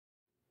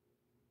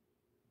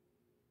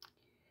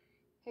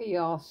Hey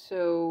y'all,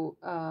 so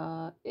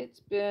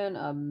it's been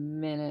a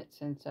minute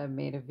since I've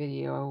made a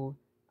video.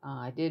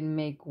 I didn't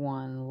make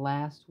one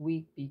last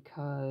week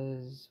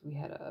because we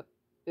had a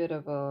bit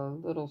of a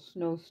little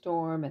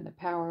snowstorm and the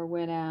power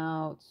went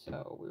out,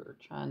 so we were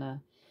trying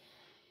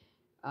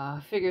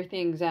to figure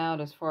things out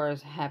as far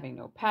as having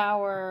no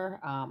power.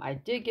 I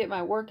did get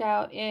my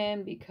workout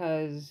in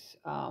because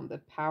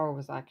the power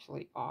was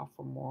actually off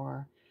for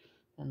more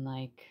than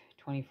like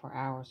 24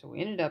 hours, so we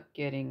ended up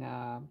getting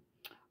a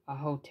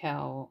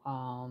hotel,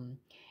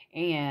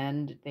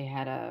 and they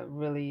had a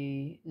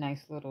really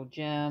nice little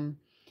gym,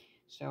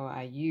 so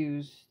I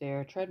used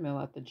their treadmill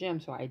at the gym.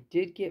 So I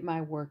did get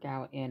my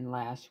workout in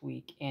last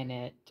week,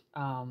 and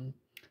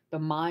the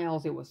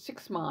miles, it was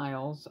 6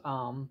 miles.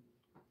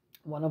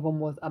 One of them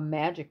was a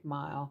magic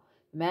mile.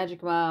 The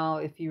magic mile,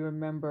 if you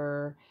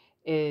remember,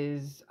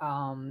 is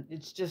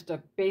it's just a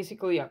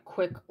basically a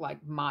quick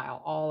like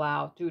mile all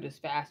out, do it as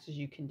fast as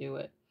you can do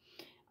it,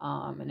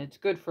 and it's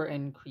good for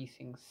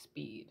increasing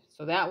speed.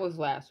 So that was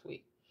last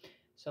week.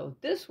 So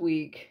this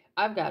week,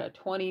 I've got a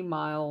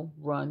 20-mile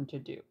run to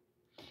do.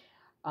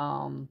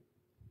 Um,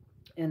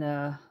 in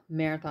a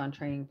marathon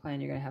training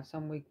plan, you're going to have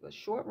some week with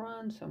short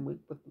runs, some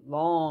week with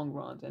long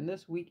runs, and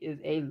this week is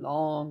a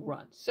long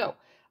run. So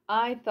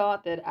I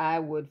thought that I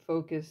would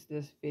focus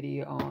this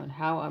video on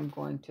how I'm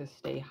going to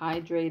stay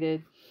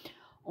hydrated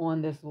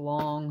on this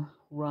long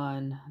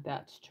run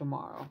that's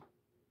tomorrow.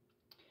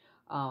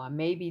 I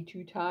may be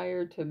too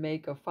tired to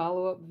make a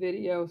follow-up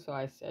video, so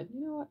I said,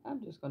 you know what,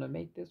 I'm just going to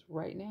make this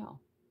right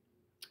now.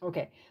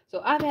 Okay, so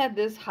I've had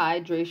this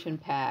hydration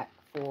pack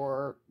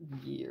for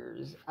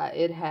years.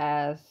 It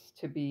has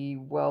to be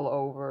well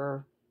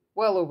over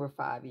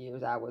 5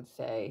 years, I would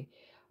say.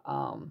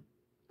 Um,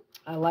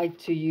 I like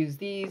to use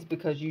these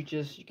because you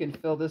can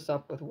fill this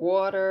up with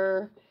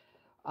water.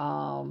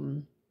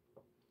 Um,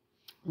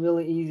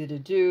 Really easy to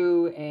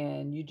do,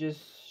 and you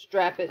just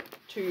strap it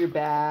to your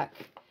back,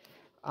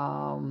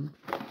 um,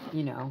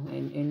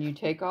 and you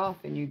take off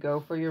and you go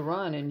for your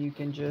run, and you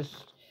can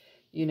just,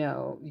 you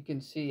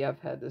can see I've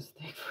had this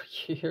thing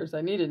for years.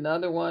 I need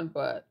another one,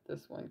 but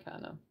this one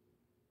kind of,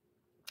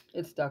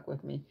 it stuck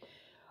with me.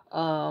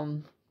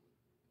 Um,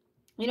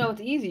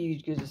 it's easy.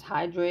 You can just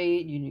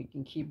hydrate. You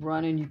can keep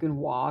running. You can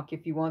walk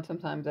if you want.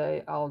 Sometimes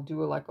I'll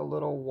do like a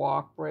little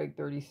walk break,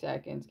 30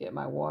 seconds, get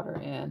my water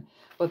in.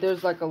 But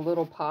there's like a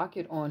little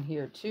pocket on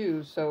here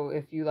too. So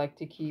if you like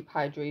to keep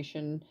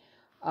hydration,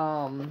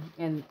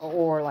 and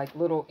or like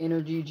little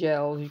energy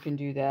gels, you can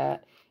do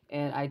that.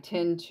 And I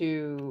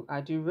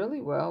do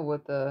really well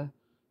with the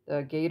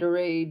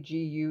Gatorade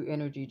GU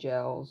energy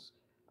gels.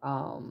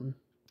 Um,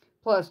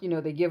 Plus,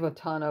 they give a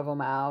ton of them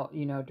out,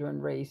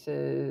 during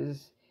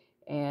races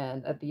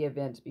and at the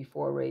events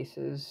before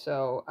races.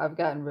 So I've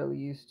gotten really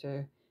used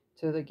to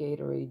the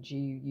Gatorade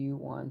GU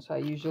one. So I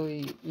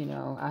usually,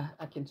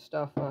 I can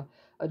stuff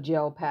a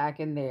gel pack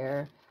in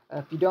there.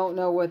 If you don't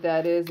know what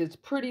that is, it's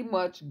pretty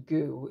much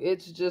goo.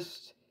 It's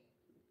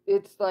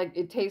like,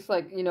 it tastes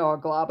like, a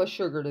glob of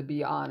sugar, to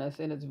be honest.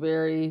 And it's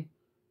very,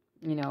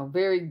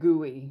 very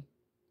gooey.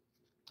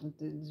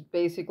 It's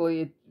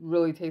basically, it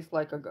really tastes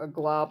like a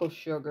glob of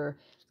sugar.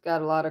 It's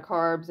got a lot of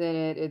carbs in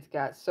it. It's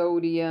got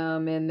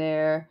sodium in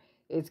there.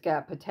 It's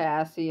got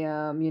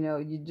potassium.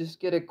 You just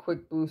get a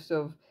quick boost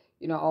of,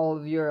 all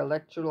of your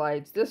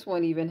electrolytes. This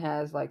one even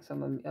has like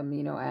some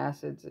amino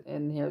acids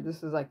in here.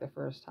 This is like the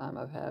first time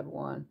I've had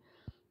one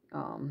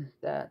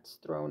that's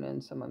thrown in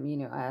some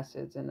amino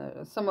acids.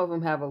 And some of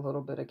them have a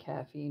little bit of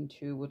caffeine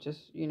too, which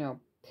is,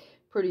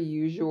 pretty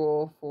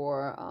usual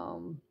for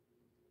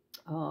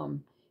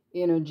um,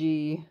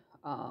 energy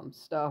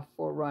stuff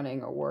for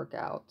running or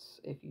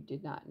workouts, if you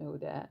did not know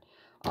that.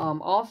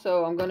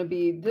 Also,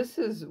 this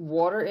is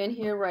water in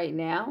here right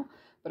now,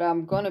 but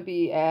I'm going to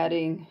be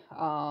adding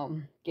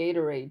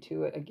Gatorade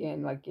to it.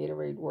 Again, like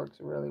Gatorade works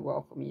really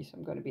well for me, so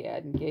I'm going to be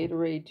adding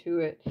Gatorade to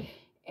it.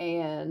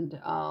 And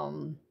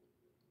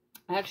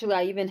actually,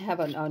 I even have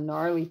a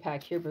gnarly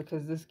pack here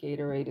because this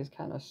Gatorade is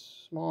kind of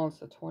small.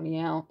 It's a 20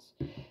 ounce.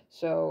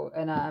 So,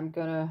 and I'm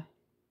going to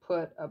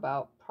put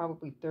about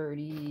probably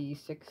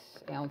 36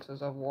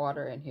 ounces of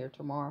water in here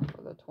tomorrow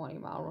for the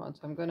 20-mile run.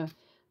 So I'm gonna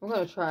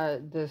try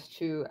this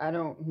too. I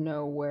don't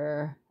know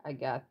where I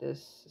got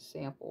this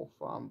sample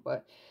from,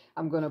 but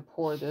I'm gonna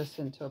pour this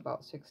into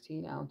about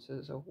 16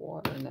 ounces of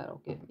water, and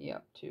that'll get me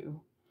up to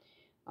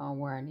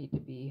where I need to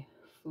be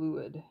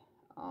fluid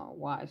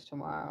wise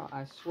tomorrow.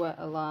 I sweat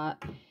a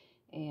lot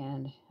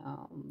and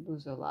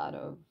lose a lot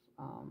of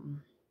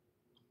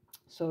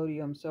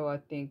sodium, so I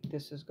think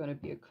this is going to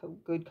be a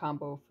good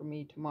combo for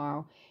me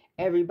tomorrow.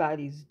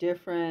 Everybody's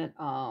different.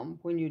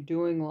 When you're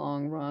doing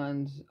long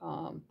runs,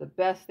 the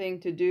best thing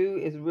to do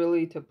is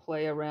really to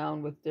play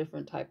around with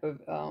different type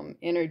of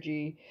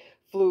energy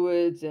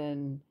fluids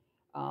and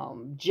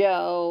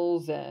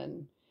gels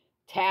and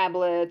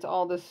tablets,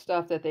 all this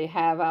stuff that they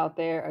have out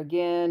there.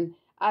 Again,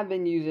 I've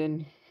been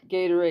using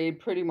Gatorade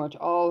pretty much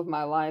all of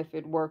my life.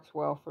 It works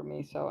well for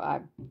me, so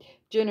I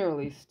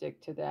generally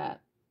stick to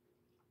that.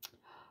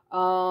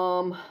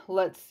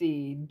 Let's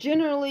see.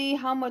 Generally,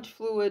 how much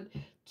fluid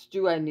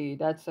do I need?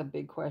 That's a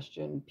big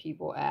question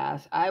people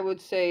ask. I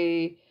would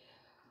say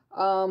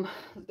um,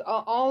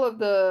 all of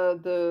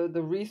the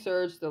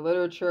research, the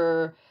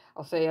literature.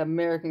 I'll say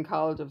American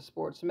College of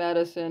Sports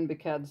Medicine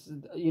because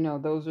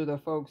those are the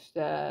folks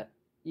that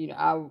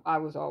I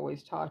was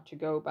always taught to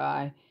go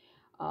by,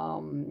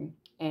 and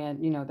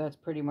that's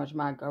pretty much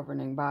my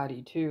governing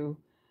body too.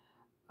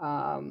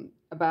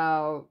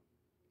 About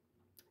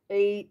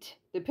 8,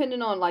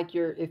 depending on like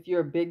your if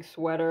you're a big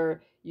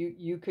sweater,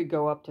 you could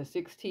go up to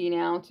 16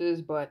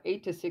 ounces, but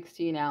 8 to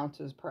 16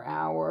 ounces per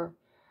hour.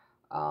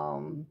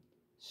 um,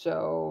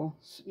 so,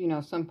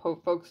 some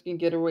folks can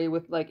get away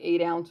with like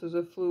 8 ounces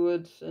of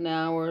fluids an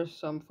hour.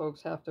 Some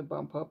folks have to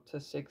bump up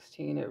to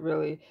 16. It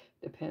really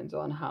depends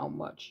on how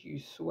much you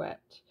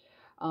sweat.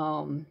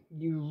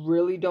 You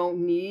really don't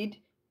need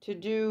to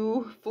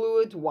do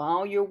fluids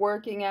while you're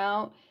working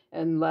out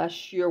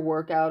unless your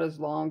workout is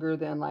longer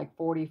than like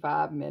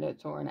 45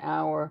 minutes or an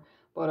hour.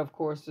 But of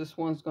course, this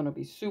one's going to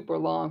be super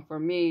long for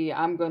me.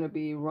 I'm going to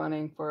be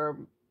running for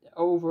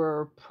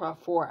over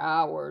 4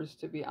 hours,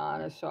 to be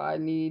honest. So I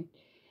need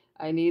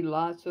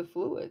lots of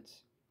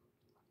fluids.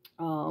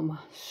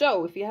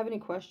 So if you have any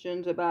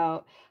questions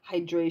about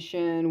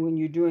hydration when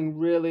you're doing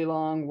really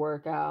long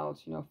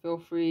workouts, feel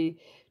free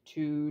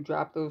to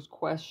drop those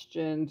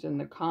questions in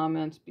the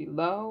comments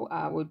below.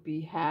 I would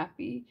be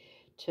happy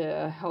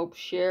to help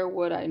share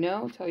what I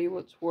know, tell you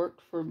what's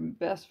worked for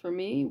best for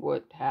me,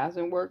 what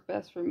hasn't worked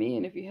best for me,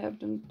 and if you have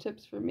some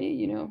tips for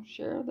me,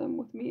 share them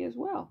with me as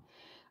well.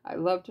 I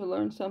love to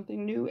learn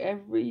something new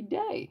every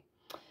day.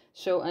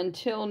 So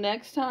until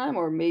next time,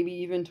 or maybe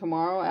even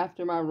tomorrow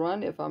after my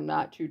run, if I'm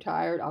not too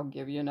tired, I'll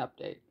give you an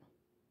update.